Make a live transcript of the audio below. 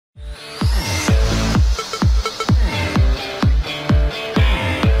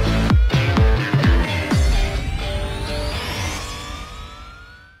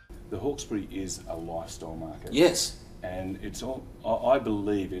is a lifestyle market. Yes. And it's all, I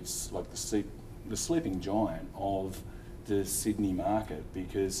believe it's like the sleeping giant of the Sydney market,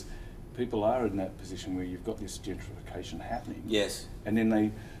 because people are in that position where you've got this gentrification happening. Yes. And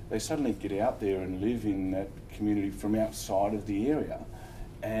then they suddenly get out there and live in that community from outside of the area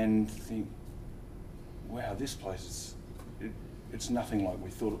and think, wow, this place is, it's nothing like we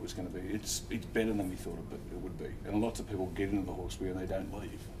thought it was going to be. It's better than we thought it would be. And lots of people get into the Hawkesbury and they don't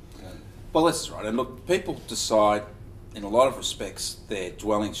leave. You know? Well, that's right. And look, people decide, in a lot of respects, their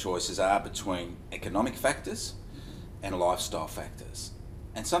dwelling choices are between economic factors and lifestyle factors.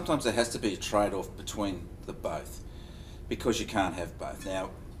 And sometimes there has to be a trade-off between the both, because you can't have both. Now,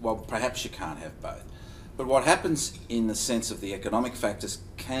 well, perhaps you can't have both. But what happens in the sense of the economic factors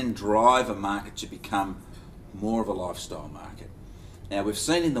can drive a market to become more of a lifestyle market. Now, we've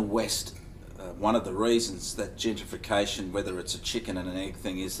seen in the West, one of the reasons that gentrification, whether it's a chicken and an egg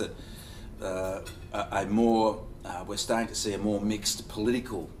thing, is that we're starting to see a more mixed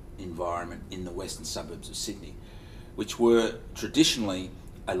political environment in the western suburbs of Sydney, which were traditionally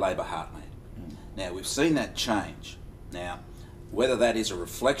a Labor heartland. Now, we've seen that change. Now, whether that is a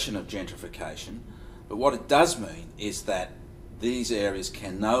reflection of gentrification, but what it does mean is that these areas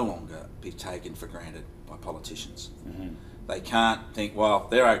can no longer be taken for granted by politicians. They can't think, well,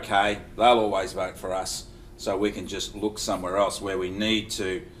 they're okay, they'll always vote for us, so we can just look somewhere else where we need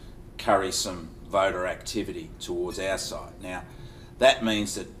to carry some voter activity towards our side. Now, that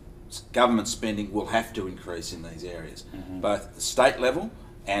means that government spending will have to increase in these areas, both at the state level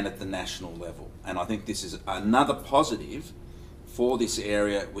and at the national level. And I think this is another positive for this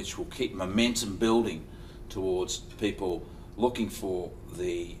area, which will keep momentum building towards people looking for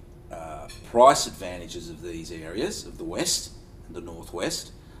the price advantages of these areas of the West and the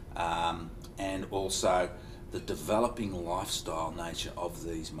Northwest, and also the developing lifestyle nature of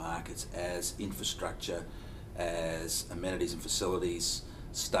these markets as infrastructure, as amenities and facilities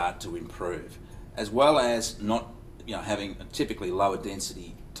start to improve, as well as not, having a typically lower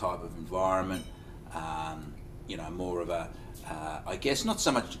density type of environment, more of a, I guess not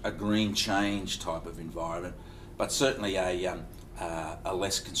so much a green change type of environment, but certainly a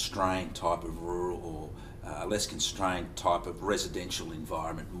less constrained type of rural, or a less constrained type of residential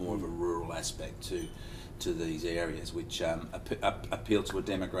environment, more of a rural aspect to these areas, which appeal to a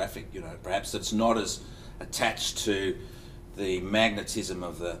demographic, perhaps that's not as attached to the magnetism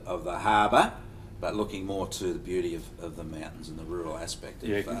of the harbour, but looking more to the beauty of the mountains and the rural aspect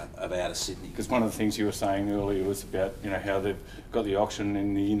of outer Sydney. Because one of the things you were saying earlier was about how they've got the auction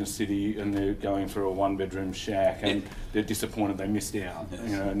in the inner city and they're going for a one-bedroom shack and they're disappointed they missed out. Yes.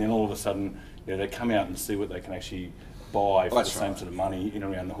 And then all of a sudden they come out and see what they can actually buy for the same sort of money in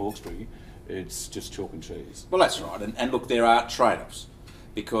and around the Hawkesbury. It's just chalk and cheese. Well, that's right. And look, there are trade-offs,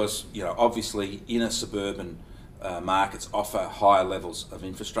 because obviously inner suburban markets offer higher levels of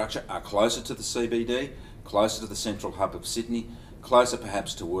infrastructure, are closer to the CBD, closer to the central hub of Sydney, closer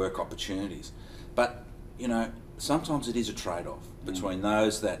perhaps to work opportunities. But, sometimes it is a trade-off between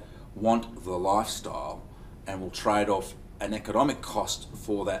those that want the lifestyle and will trade off an economic cost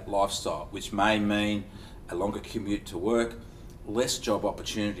for that lifestyle, which may mean a longer commute to work, less job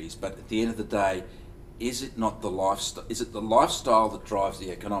opportunities. But at the end of the day, is it not the lifestyle? Is it the lifestyle that drives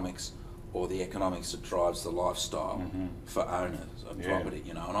the economics, or the economics that drives the lifestyle for owners of property?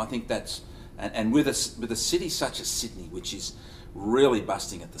 And I think that's, and with a city such as Sydney, which is really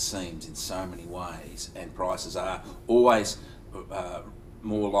busting at the seams in so many ways, and prices are always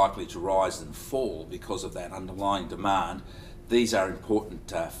more likely to rise than fall because of that underlying demand, these are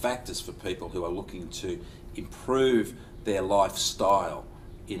important factors for people who are looking to improve their lifestyle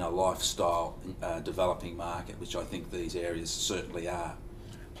in a lifestyle developing market, which I think these areas certainly are.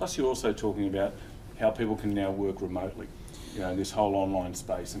 Plus, you're also talking about how people can now work remotely. This whole online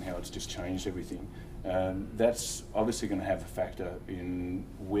space and how it's just changed everything. That's obviously going to have a factor in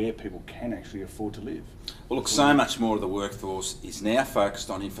where people can actually afford to live. Well, look, so much more of the workforce is now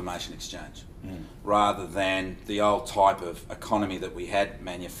focused on information exchange, rather than the old type of economy that we had,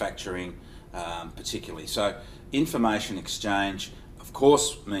 manufacturing particularly. So information exchange, of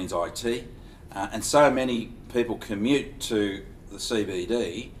course, means IT, and so many people commute to the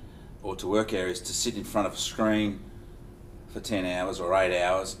CBD or to work areas to sit in front of a screen for 10 hours or 8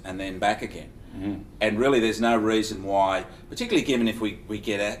 hours and then back again. And really there's no reason why, particularly given if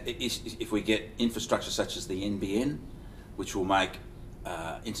we get infrastructure such as the NBN, which will make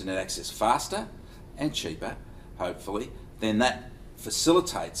internet access faster and cheaper, hopefully, then that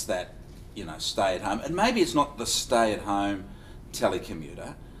facilitates that stay at home. And maybe it's not the stay at home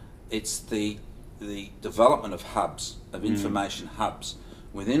telecommuter, it's the development of hubs, of information hubs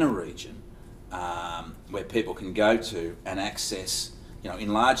within a region where people can go to and access,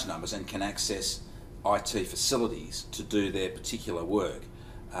 in large numbers, and can access IT facilities to do their particular work.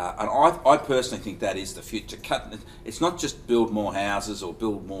 And I personally think that is the future. It's not just build more houses or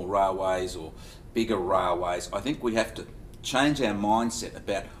build more railways or bigger railways. I think we have to change our mindset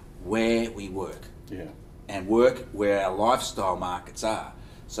about where we work, and work where our lifestyle markets are.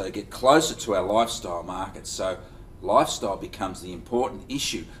 So get closer to our lifestyle markets, so lifestyle becomes the important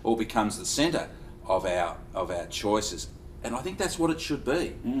issue, or becomes the centre of our choices. And I think that's what it should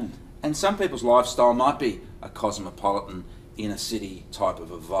be. And some people's lifestyle might be a cosmopolitan, inner city type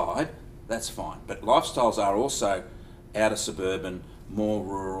of a vibe. That's fine. But lifestyles are also outer suburban, more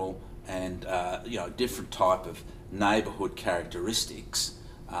rural, and different type of neighbourhood characteristics.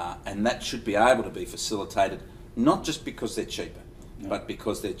 And that should be able to be facilitated, not just because they're cheaper, but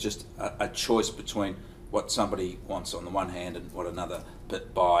because they're just a choice between what somebody wants on the one hand and what another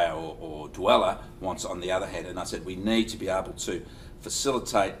buyer or dweller wants on the other hand. And I said we need to be able to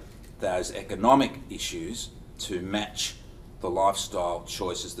facilitate those economic issues to match the lifestyle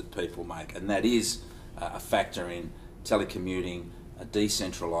choices that people make. And that is a factor in telecommuting, a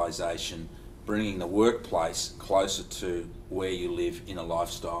decentralisation, bringing the workplace closer to where you live in a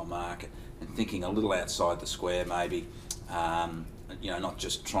lifestyle market, and thinking a little outside the square maybe. Not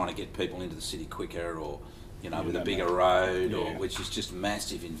just trying to get people into the city quicker, or with a bigger road, or which is just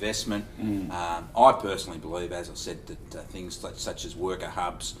massive investment. I personally believe, as I said, that things such as worker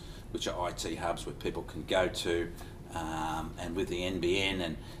hubs, which are IT hubs where people can go to, and with the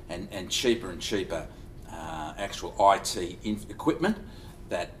NBN and cheaper and cheaper actual IT equipment,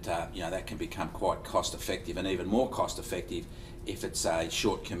 that that can become quite cost effective, and even more cost effective if it's a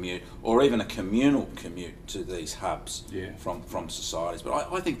short commute or even a communal commute to these hubs from societies.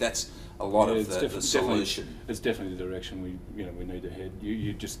 But I think that's a lot of the solution. It's definitely the direction we need to head.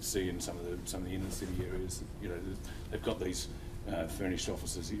 You just see in some of the inner city areas, they've got these furnished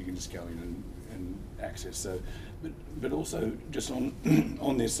offices that you can just go in and access. So, but also just on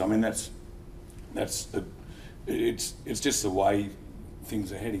this, I mean it's just the way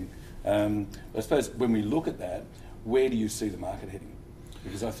things are heading. I suppose when we look at that, where do you see the market heading?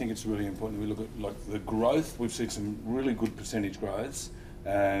 Because I think it's really important we look at the growth. We've seen some really good percentage growths,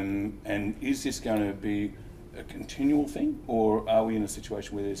 and is this going to be a continual thing, or are we in a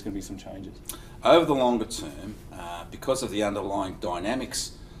situation where there's going to be some changes? Over the longer term, because of the underlying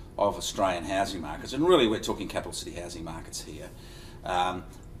dynamics of Australian housing markets, and really we're talking capital city housing markets here,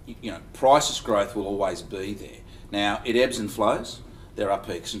 prices growth will always be there. Now, it ebbs and flows. There are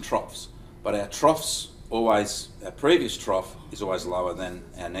peaks and troughs, but our previous trough is always lower than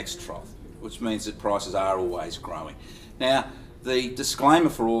our next trough, which means that prices are always growing. Now, the disclaimer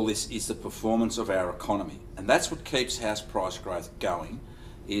for all this is the performance of our economy, and that's what keeps house price growth going,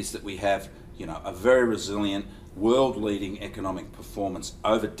 is that we have a very resilient, world-leading economic performance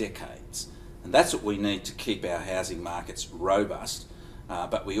over decades, and that's what we need to keep our housing markets robust.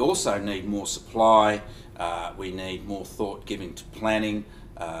 But we also need more supply, we need more thought given to planning,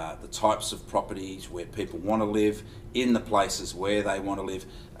 the types of properties where people want to live, in the places where they want to live,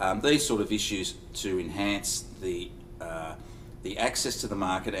 these sort of issues to enhance the access to the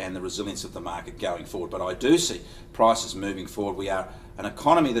market and the resilience of the market going forward. But I do see prices moving forward. We are an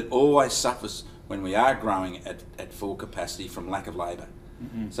economy that always suffers when we are growing at full capacity from lack of labour.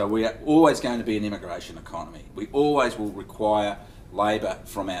 So we are always going to be an immigration economy. We always will require labour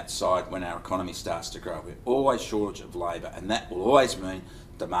from outside when our economy starts to grow. We're always shortage of labour, and that will always mean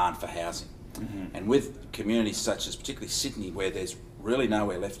demand for housing. And with communities such as particularly Sydney, where there's really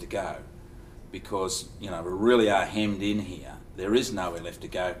nowhere left to go, because we really are hemmed in here. There is nowhere left to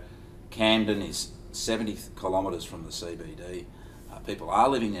go. Camden is 70 kilometres from the CBD. People are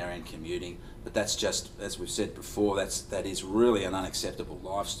living there and commuting, but that's just, as we've said before, that is really an unacceptable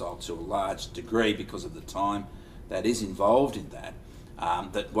lifestyle to a large degree because of the time that is involved in that.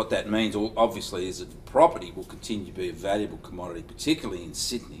 What that means, obviously, is that property will continue to be a valuable commodity, particularly in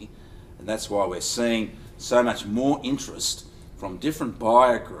Sydney, and that's why we're seeing so much more interest from different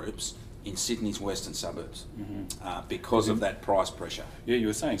buyer groups in Sydney's western suburbs because of that price pressure. Yeah, you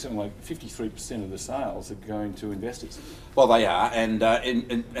were saying something like 53% of the sales are going to investors. Well, they are,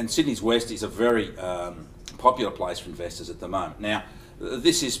 and Sydney's west is a very popular place for investors at the moment. Now,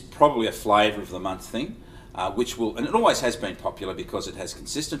 this is probably a flavour of the month thing, which will, and it always has been popular because it has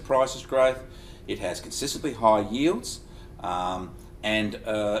consistent prices growth, it has consistently high yields, and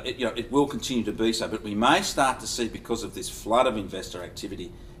it will continue to be so. But we may start to see, because of this flood of investor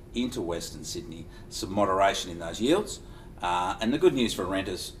activity into Western Sydney, some moderation in those yields. And the good news for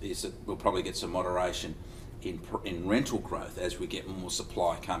renters is that we'll probably get some moderation in rental growth as we get more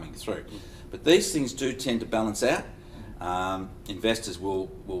supply coming through. But these things do tend to balance out. Investors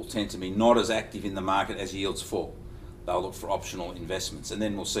will tend to be not as active in the market as yields fall. They'll look for optional investments, and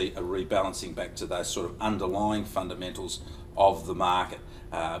then we'll see a rebalancing back to those sort of underlying fundamentals of the market,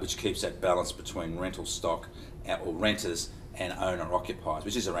 which keeps that balance between rental stock or renters and owner-occupiers,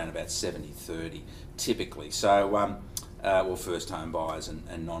 which is around about 70-30 typically. So, well, first home buyers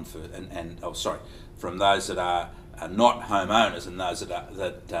and non-first, from those that are not homeowners and those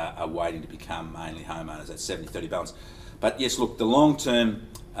that are waiting to become mainly homeowners, that's 70-30 balance. But yes, look, the long-term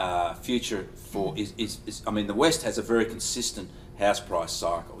future for is I mean, the West has a very consistent house price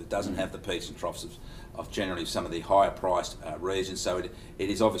cycle. It doesn't have the peaks and troughs of generally some of the higher priced regions. So it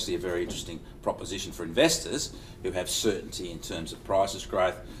is obviously a very interesting proposition for investors who have certainty in terms of prices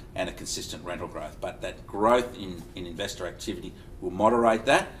growth and a consistent rental growth. But that growth in investor activity will moderate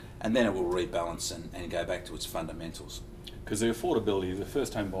that, and then it will rebalance and go back to its fundamentals. Because the affordability, the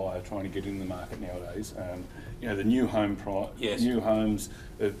first home buyer trying to get in the market nowadays, the new home price, new homes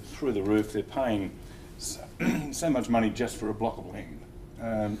through the roof, they're paying so much money just for a block of land.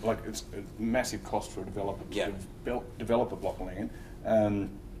 Like it's a massive cost for a developer to develop a block of land.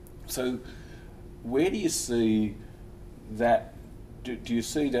 So where do you see that? Do you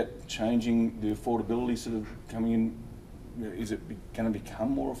see that changing, the affordability sort of coming in? Is it going to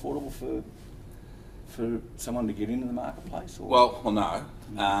become more affordable for someone to get into the marketplace? Or? Well, no.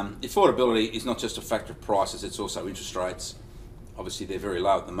 Affordability is not just a factor of prices, it's also interest rates. Obviously, they're very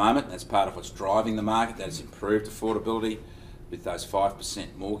low at the moment. That's part of what's driving the market. That has improved affordability with those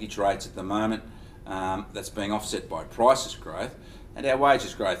 5% mortgage rates at the moment. That's being offset by prices growth. And our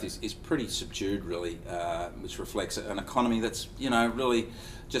wages growth is pretty subdued, really, which reflects an economy that's, really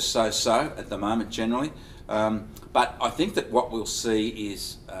just so-so at the moment, generally. But I think that what we'll see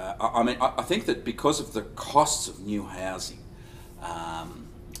is, I think that because of the costs of new housing,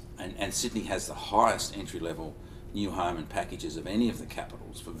 and Sydney has the highest entry-level new home and packages of any of the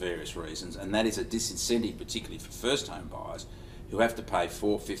capitals for various reasons, and that is a disincentive, particularly for first-home buyers who have to pay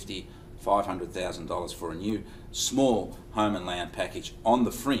 $450,000, $500,000 for a new small home and land package on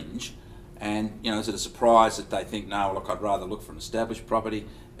the fringe. And is it a surprise that they think, no, look, I'd rather look for an established property,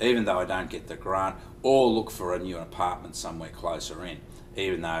 even though I don't get the grant, or look for a new apartment somewhere closer in,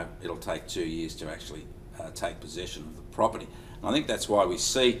 even though it'll take 2 years to actually take possession of the property. And I think that's why we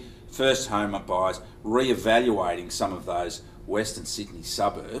see first home buyers re-evaluating some of those Western Sydney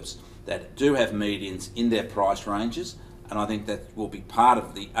suburbs that do have medians in their price ranges. And I think that will be part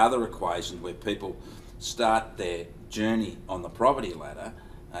of the other equation where people start their journey on the property ladder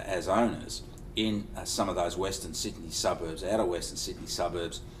as owners in some of those Western Sydney suburbs, outer Western Sydney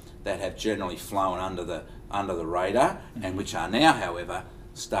suburbs, that have generally flown under the radar, and which are now, however,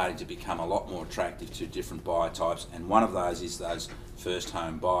 starting to become a lot more attractive to different buyer types. And one of those is those first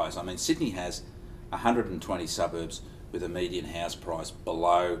home buyers. I mean, Sydney has 120 suburbs with a median house price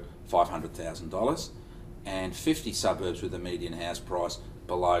below $500,000 and 50 suburbs with a median house price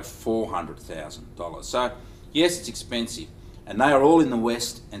below $400,000. So yes, it's expensive, and they are all in the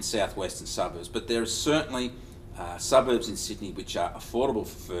west and southwestern suburbs, but there are certainly suburbs in Sydney which are affordable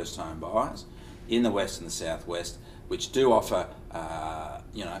for first home buyers in the west and the southwest, which do offer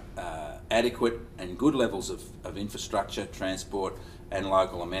adequate and good levels of infrastructure, transport and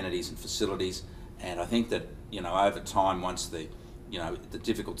local amenities and facilities. And I think that over time, once the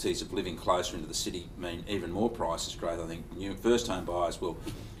difficulties of living closer into the city mean even more prices growth, I think new first home buyers will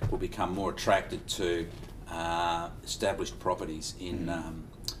become more attracted to established properties in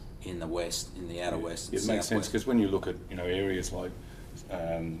the west, in the outer west and it makes sense, because when you look at areas like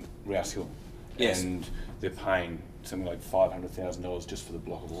Rouse Hill, yes, and they're paying something like $500,000 just for the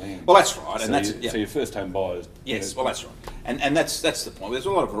block of land. Well, that's right, so so your first home buyers. Yes, well, that's right, and that's the point. There's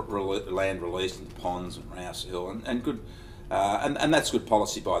a lot of land released in the ponds and Rouse Hill, and good, and that's good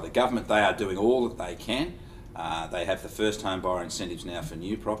policy by the government. They are doing all that they can. They have the first home buyer incentives now for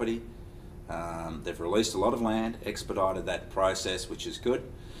new property. They've released a lot of land, expedited that process, which is good.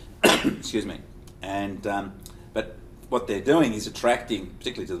 Excuse me, and but what they're doing is attracting,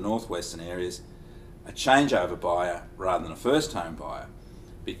 particularly to the northwestern areas, a changeover buyer rather than a first home buyer,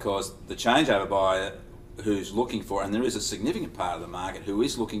 because the changeover buyer who's looking for, and there is a significant part of the market who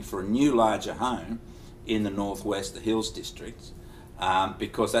is looking for a new larger home in the northwest, the Hills districts,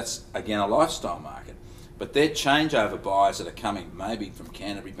 because that's again a lifestyle market. But they're changeover buyers that are coming maybe from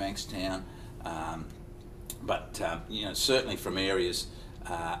Canterbury, Bankstown, but certainly from areas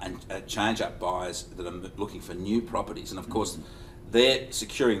and change-up buyers that are looking for new properties. And of course, they're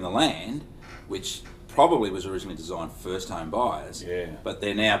securing the land, which probably was originally designed for first home buyers, Yeah. but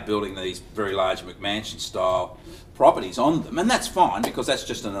they're now building these very large McMansion style properties on them, and that's fine because that's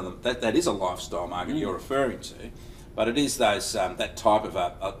just another, that is a lifestyle market you're referring to, but it is those that type of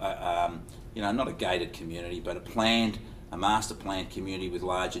you know, not a gated community, but a master planned community with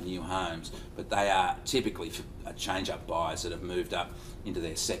larger new homes, but they are typically for change-up buyers that have moved up into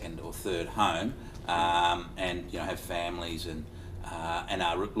their second or third home, and you know, have families and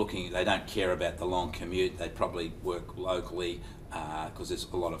are looking. They don't care about the long commute. They probably work locally because there's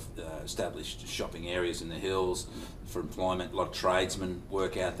a lot of established shopping areas in the hills for employment. A lot of tradesmen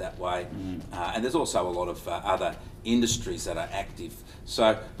work out that way, and there's also a lot of other industries that are active.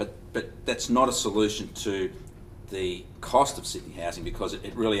 So, but that's not a solution to the cost of Sydney housing, because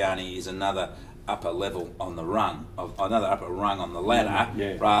it really only is another upper level on the rung, another upper rung on the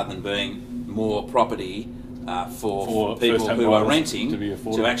ladder, rather than being more property for people who are renting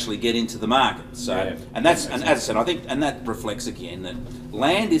to actually get into the market. So, and that's, and as I said, I think, and that reflects again that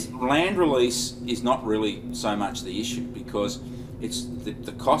land release is not really so much the issue, because it's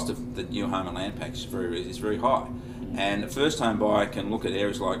the cost of the new home and land package is very high, and a first home buyer can look at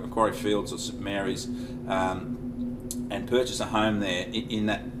areas like Macquarie Fields or St Mary's and purchase a home there in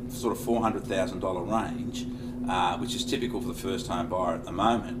that sort of $400,000 range, which is typical for the first home buyer at the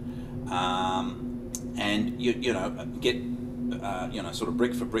moment. And you know, get you know, sort of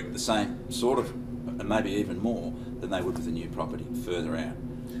brick for brick the same sort of, and maybe even more than they would with a new property further out.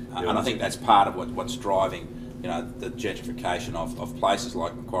 And I think that's part of what's driving, you know, the gentrification of places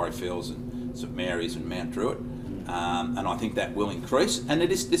like Macquarie Fields and St Mary's and Mount Druitt. And I think that will increase, and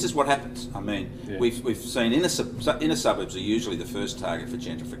this is what happens. I mean, we've seen inner suburbs are usually the first target for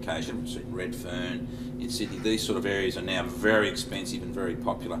gentrification. We've seen Redfern in Sydney. These sort of areas are now very expensive and very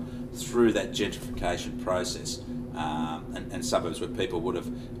popular through that gentrification process, and suburbs where people would have,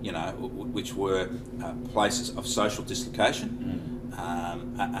 you know, which were places of social dislocation,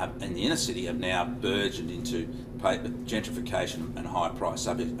 in the inner city have now burgeoned into gentrification and high price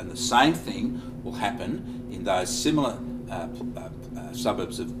suburbs, and the same thing will happen in those similar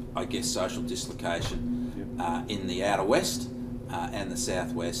suburbs of, I guess, social dislocation in the outer west and the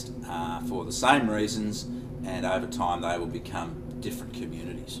southwest for the same reasons, and over time they will become different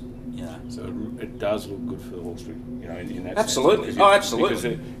communities. You know. So it does look good for the Hawkesbury, you know, in that absolutely. sense.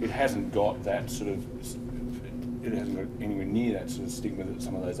 Absolutely. Because it hasn't got that sort of, it hasn't got anywhere near that sort of stigma that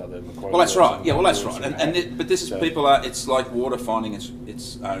some of those other Macquarie. Well, that's right. Yeah, well, that's right. But this is, so, people are. It's like water finding its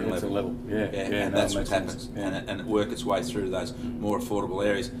own level. It's a level. And that's what happens. And it works its way through those more affordable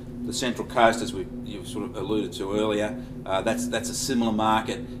areas. The Central Coast, as you sort of alluded to earlier, that's a similar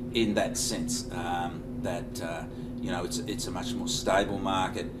market in that sense. That you know, it's a much more stable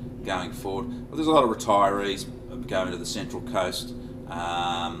market going forward. Well, there's a lot of retirees going to the Central Coast.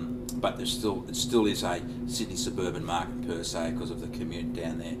 But it still is a Sydney suburban market per se because of the commute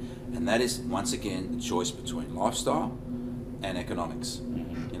down there, and that is once again the choice between lifestyle and economics.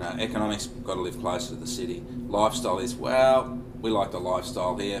 You know, economics, got to live closer to the city. Lifestyle is, well, we like the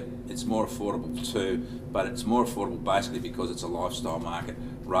lifestyle here. It's more affordable too, but it's more affordable basically because it's a lifestyle market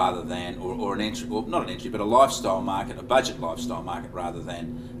rather than, or an entry, or not an entry, but a lifestyle market, a budget lifestyle market rather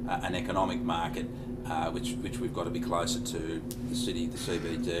than an economic market. Which we've got to be closer to the city, the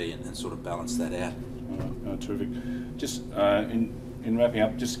CBD, and sort of balance that out. Terrific. Just in wrapping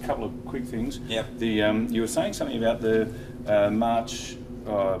up, just a couple of quick things. Yep. You were saying something about the March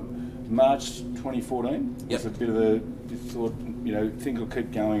 2014. Yep. Was a bit of a, you thought, you know, think it'll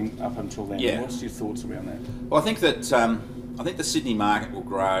keep going up until then. Yeah. What's your thoughts around that? Well, I think that I think the Sydney market will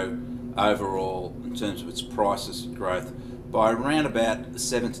grow overall in terms of its prices growth by around about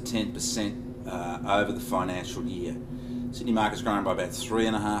 7 to 10%. Over the financial year. Sydney market's grown by about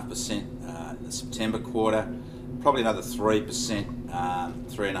 3.5% in the September quarter, probably another 3%,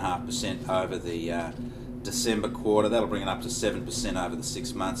 3.5% over the December quarter. That'll bring it up to 7% over the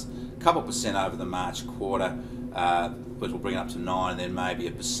 6 months, a couple percent over the March quarter, which will bring it up to 9%, and then maybe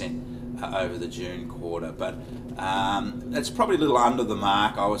 1% over the June quarter. But that's probably a little under the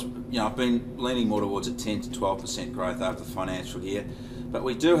mark. I've been leaning more towards a 10 to 12% growth over the financial year. But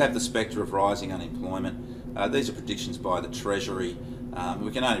we do have the spectre of rising unemployment. These are predictions by the Treasury.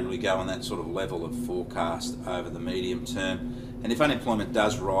 We can only really go on that sort of level of forecast over the medium term. And if unemployment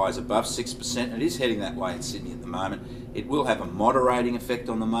does rise above 6%, and it is heading that way in Sydney at the moment, it will have a moderating effect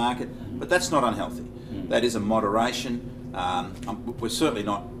on the market, but that's not unhealthy. That is a moderation. We're certainly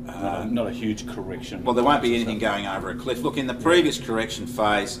not a huge correction. Well, there won't be anything going over a cliff. Look, in the previous correction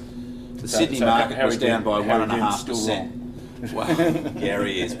phase, the Sydney market was down by 1.5%. Well, yeah,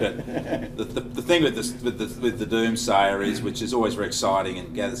 he is. But the thing with the doomsayer is, which is always very exciting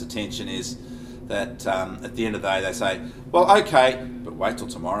and gathers attention, is that at the end of the day they say, well, okay, but wait till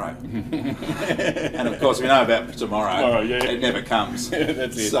tomorrow. And of course we know about tomorrow, it never comes.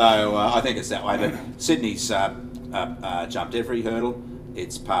 That's it. So I think it's that way. But Sydney's jumped every hurdle,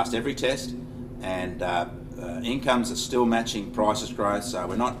 it's passed every test, and incomes are still matching prices growth, so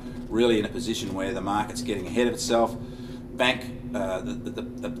we're not really in a position where the market's getting ahead of itself.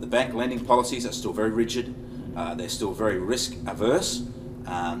 The bank lending policies are still very rigid. They're still very risk averse.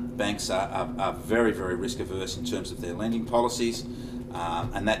 Banks are very, very risk averse in terms of their lending policies,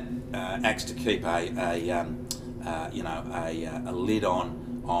 and that acts to keep a lid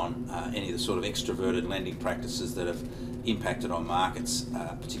on any of the sort of extroverted lending practices that have impacted on markets,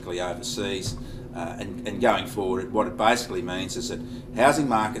 particularly overseas. And going forward, what it basically means is that housing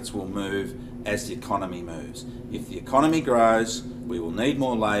markets will move as the economy moves. If the economy grows, we will need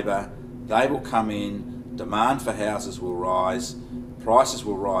more labour, they will come in, demand for houses will rise, prices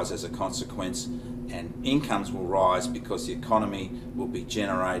will rise as a consequence, and incomes will rise because the economy will be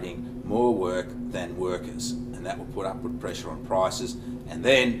generating more work than workers, and that will put upward pressure on prices, and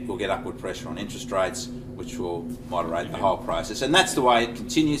then we'll get upward pressure on interest rates, which will moderate the whole process. And that's the way it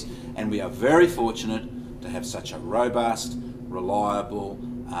continues, and we are very fortunate to have such a robust, reliable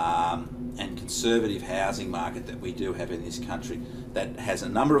and conservative housing market that we do have in this country that has a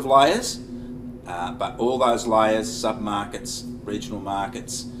number of layers, but all those layers, sub-markets, regional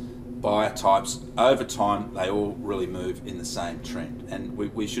markets, buyer types, over time they all really move in the same trend, and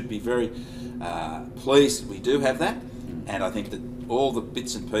we should be very pleased we do have that. And I think that all the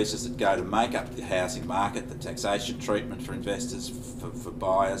bits and pieces that go to make up the housing market, the taxation treatment for investors, for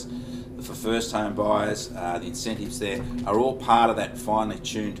buyers, for first home buyers, the incentives there are all part of that finely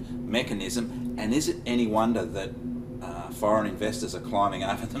tuned mechanism. And is it any wonder that foreign investors are climbing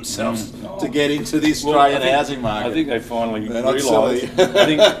over themselves to get into the Australian housing market? I think they finally realised. I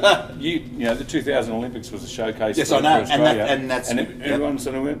think the 2000 Olympics was a showcase. Yes, for I know, Australia, and everyone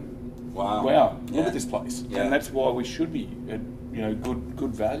sort of went, wow, look at this place, and that's why we should be at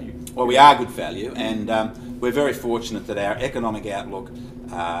good value. Well, we are good value, and we're very fortunate that our economic outlook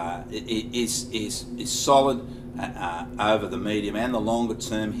is solid over the medium and the longer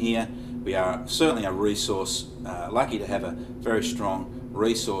term here. We are certainly a resource, lucky to have a very strong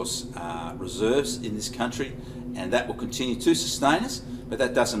resource reserves in this country, and that will continue to sustain us, but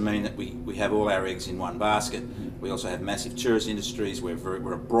that doesn't mean that we have all our eggs in one basket. We also have massive tourist industries,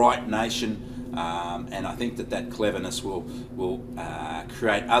 we're a bright nation, and I think that cleverness will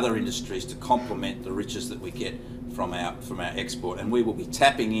create other industries to complement the riches that we get from our export, and we will be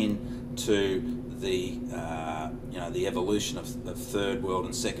tapping into the evolution of third world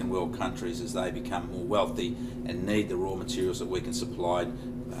and second world countries as they become more wealthy and need the raw materials that we can supply.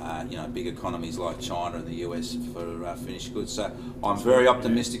 Big economies like China and the US for finished goods. So I'm very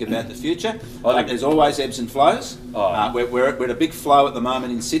optimistic about the future. There's always ebbs and flows. We're at a big flow at the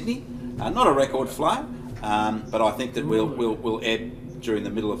moment in Sydney, not a record flow, but I think that we'll ebb during the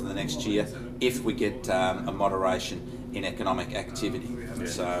middle of the next year if we get a moderation in economic activity.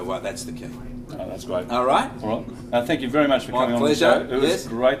 So that's the key. Oh, that's great. All right. Thank you very much for coming on the show. It was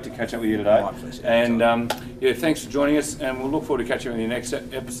great to catch up with you today. My pleasure. And thanks for joining us, and we'll look forward to catching up with you next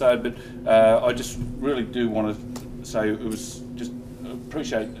episode. But I just really do want to say it was just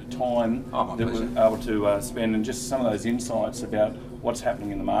appreciate the time that we were able to spend, and just some of those insights about what's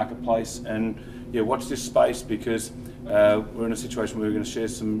happening in the marketplace. And watch this space, because we're in a situation where we're going to share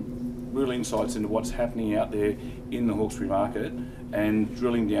some real insights into what's happening out there in the Hawkesbury market, and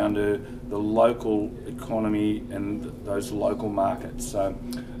drilling down to the local economy and those local markets. So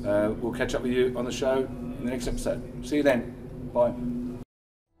we'll catch up with you on the show in the next episode. See you then. Bye.